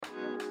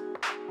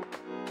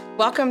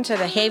Welcome to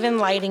the Haven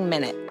Lighting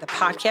Minute, the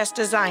podcast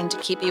designed to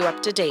keep you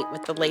up to date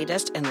with the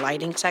latest in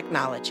lighting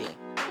technology.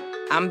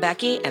 I'm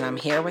Becky, and I'm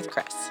here with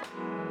Chris.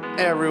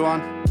 Hey,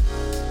 everyone.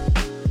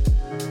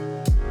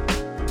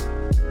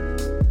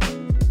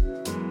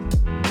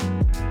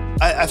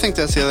 I think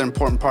that's the other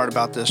important part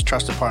about this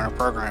Trusted Partner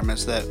Program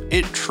is that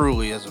it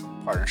truly is a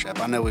partnership.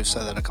 I know we've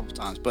said that a couple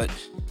times, but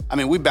I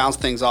mean, we bounce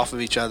things off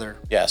of each other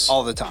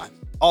all the time.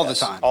 All the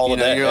time. All the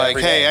day. You're like,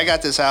 hey, I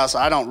got this house.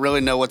 I don't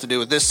really know what to do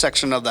with this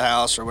section of the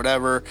house or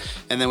whatever.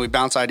 And then we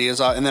bounce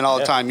ideas off. And then all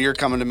the time you're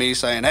coming to me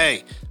saying,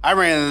 hey, I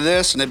ran into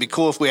this and it'd be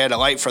cool if we had a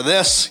light for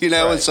this, Right.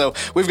 And so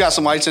we've got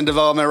some lights in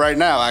development right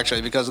now,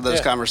 actually, because of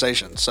those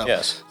conversations. So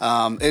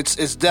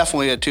it's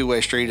definitely a two-way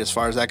street as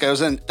far as that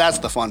goes. And that's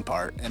the fun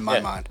part in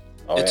my mind.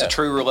 It's a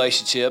true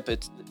relationship.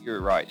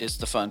 You're right. It's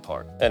the fun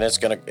part. And it's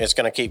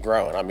gonna keep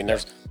growing. I mean,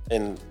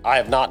 I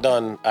have not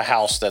done a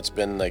house that's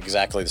been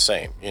exactly the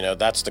same.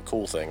 That's the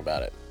cool thing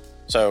about it.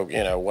 So,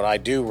 when I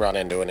do run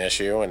into an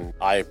issue and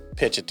I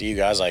pitch it to you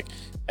guys like,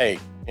 hey,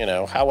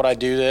 how would I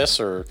do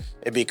this? Or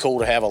it'd be cool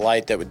to have a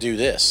light that would do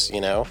this,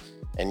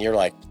 and you're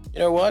like, you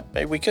know what?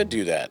 Maybe we could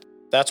do that.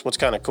 That's what's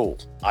kind of cool.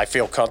 I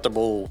feel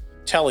comfortable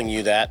telling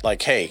you that,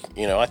 like, hey,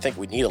 I think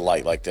we need a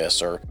light like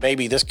this, or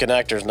maybe this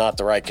connector is not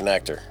the right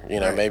connector.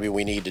 Right. Maybe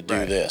we need to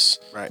do this.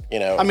 Right.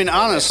 I mean,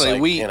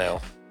 honestly,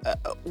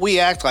 we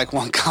act like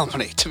one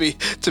company to be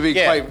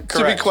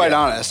quite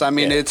honest. I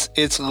mean,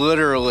 it's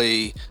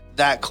literally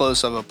that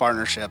close of a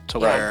partnership to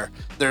where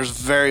there's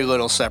very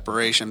little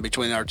separation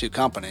between our two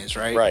companies,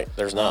 right? Right.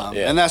 There's not.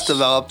 And that's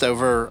developed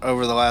over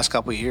the last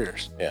couple of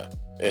years. Yeah.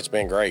 It's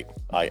been great.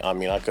 I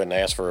mean, I couldn't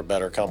ask for a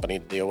better company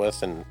to deal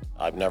with, and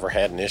I've never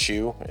had an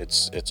issue.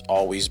 It's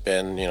always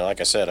been,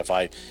 like I said, if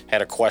I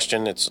had a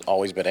question, it's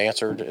always been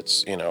answered.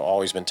 It's,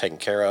 always been taken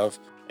care of.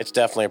 It's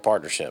definitely a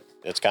partnership.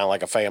 It's kind of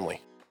like a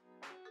family.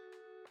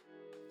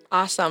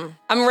 Awesome.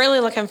 I'm really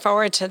looking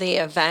forward to the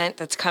event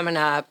that's coming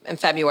up in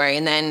February.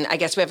 And then I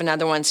guess we have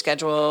another one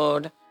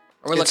scheduled.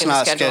 It's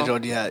not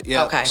scheduled yet.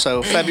 Yeah. Okay.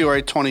 So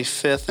February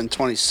 25th and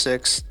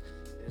 26th.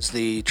 Is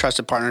the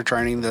Trusted Partner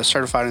Training. The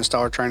Certified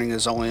Installer Training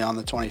is only on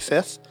the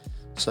 25th.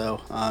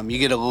 So you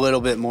get a little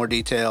bit more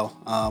detail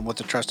with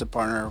the Trusted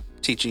Partner,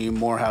 teaching you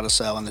more how to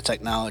sell and the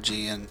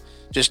technology, and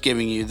just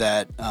giving you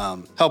that,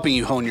 helping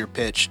you hone your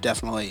pitch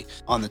definitely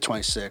on the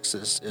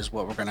 26th is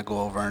what we're going to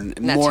go over, and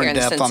more in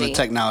depth on the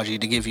technology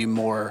to give you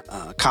more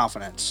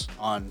confidence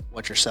on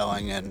what you're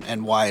selling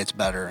and why it's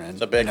better. And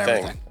it's a big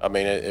thing. I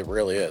mean, it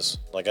really is.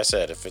 Like I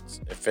said, if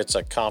it's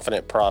a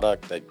confident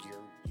product that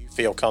you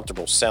feel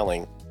comfortable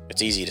selling,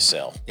 it's easy to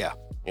sell. Yeah.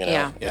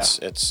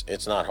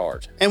 It's not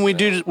hard. And we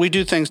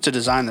do things to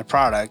design the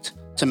product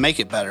to make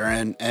it better.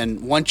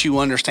 And once you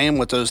understand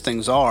what those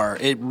things are,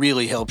 it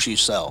really helps you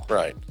sell.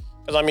 Right.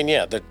 Because I mean,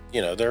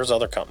 there's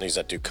other companies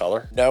that do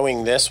color.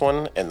 Knowing this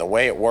one and the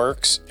way it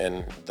works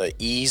and the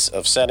ease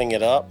of setting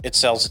it up, it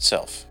sells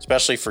itself,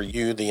 especially for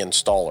you, the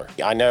installer.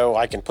 I know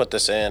I can put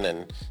this in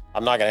and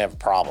I'm not going to have a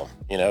problem.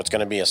 It's going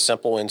to be a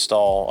simple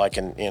install. I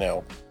can,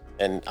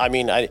 and I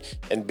mean,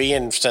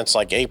 being since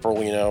like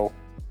April,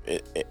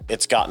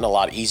 it's gotten a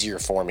lot easier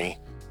for me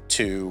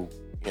to,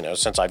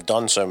 since I've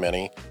done so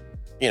many,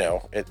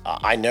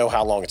 I know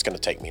how long it's going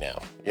to take me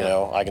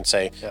now. I can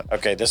say,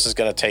 okay, this is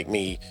going to take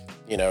me,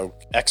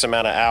 X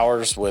amount of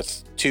hours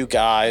with two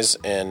guys,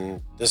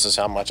 and this is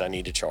how much I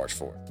need to charge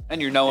for it. And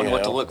you're knowing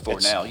what to look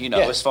for now,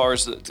 as far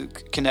as the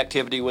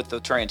connectivity with the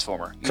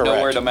transformer. You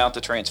know where to mount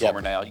the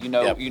transformer now. You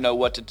know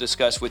what to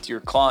discuss with your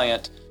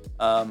client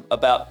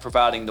about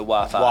providing the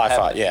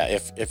Wi-Fi.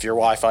 If your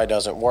Wi-Fi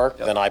doesn't work,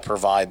 then I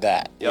provide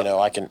that.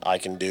 I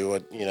can do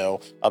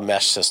a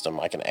mesh system.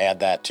 I can add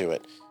that to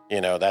it.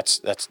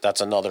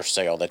 That's another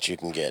sale that you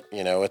can get.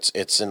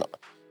 It's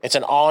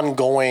an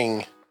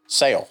ongoing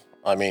sale.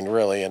 I mean,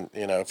 really, and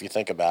if you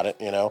think about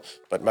it,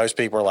 but most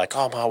people are like,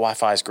 oh, my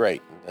Wi-Fi is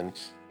great, and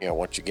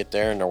once you get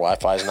there and their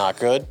Wi-Fi is not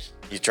good,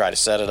 you try to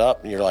set it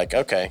up, and you're like,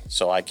 okay,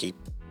 so I keep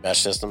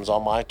mesh systems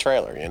on my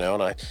trailer,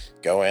 and I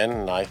go in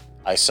and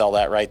I sell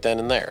that right then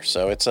and there.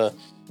 So it's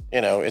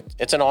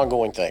it's an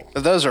ongoing thing.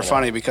 But those are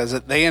funny because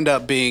they end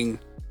up being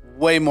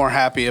way more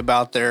happy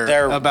about their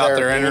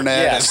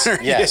internet.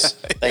 Yes,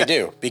 they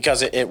do,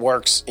 because it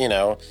works,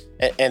 and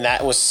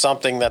that was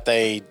something that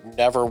they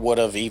never would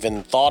have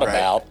even thought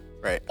about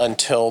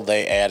until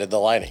they added the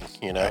lighting,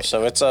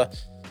 So it's a,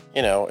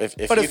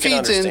 if but you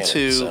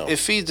it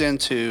feeds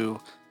into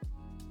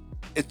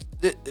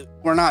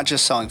we're not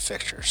just selling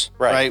fixtures,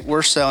 right?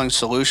 We're selling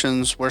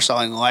solutions. We're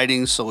selling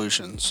lighting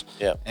solutions,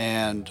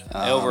 and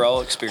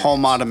overall experience,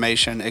 home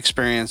automation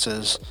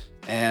experiences,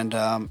 and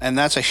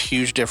that's a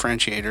huge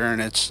differentiator.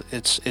 And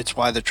it's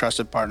why the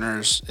Trusted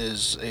Partners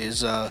is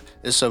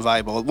so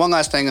valuable. One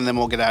last thing, and then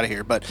we'll get out of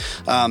here. But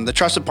the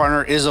Trusted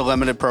Partner is a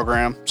limited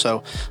program,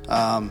 so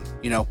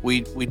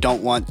we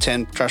don't want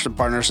 10 Trusted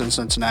Partners in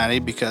Cincinnati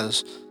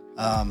because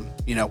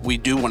we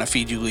do want to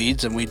feed you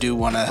leads, and we do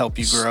want to help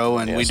you grow,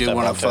 and we do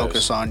want to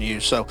focus on you.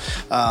 So,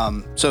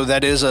 so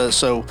that is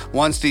so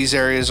once these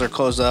areas are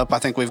closed up, I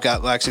think we've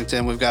got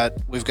Lexington, we've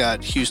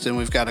got Houston,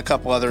 we've got a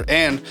couple other,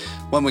 and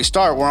when we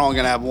start, we're only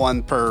going to have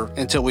one per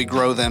until we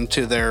grow them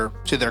to their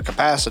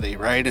capacity,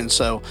 right? And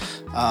so,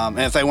 and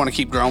if they want to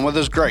keep growing with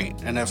us, great.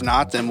 And if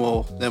not, then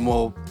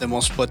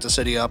we'll split the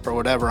city up or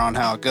whatever on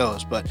how it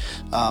goes. But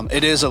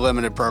it is a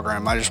limited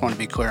program. I just want to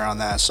be clear on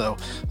that. So,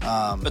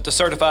 but the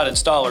certified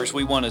installers,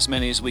 we want as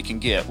many as we can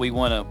get. We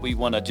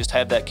want to just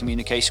have that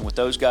communication with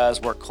those guys,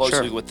 work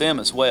closely with them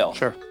as well.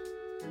 Sure.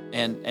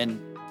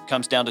 And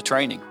comes down to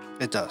training.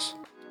 It does.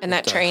 And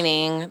that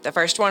training, the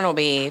first one will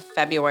be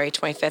February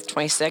 25th,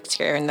 26th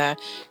here in the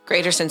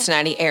greater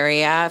Cincinnati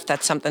area. If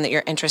that's something that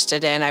you're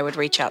interested in, I would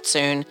reach out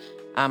soon.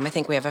 I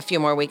think we have a few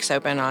more weeks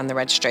open on the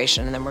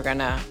registration, and then we're going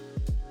to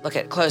look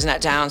at closing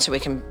that down so we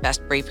can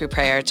best be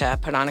prepared to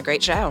put on a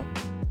great show.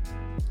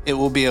 It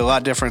will be a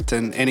lot different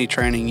than any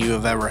training you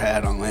have ever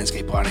had on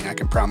landscape lighting. I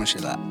can promise you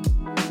that.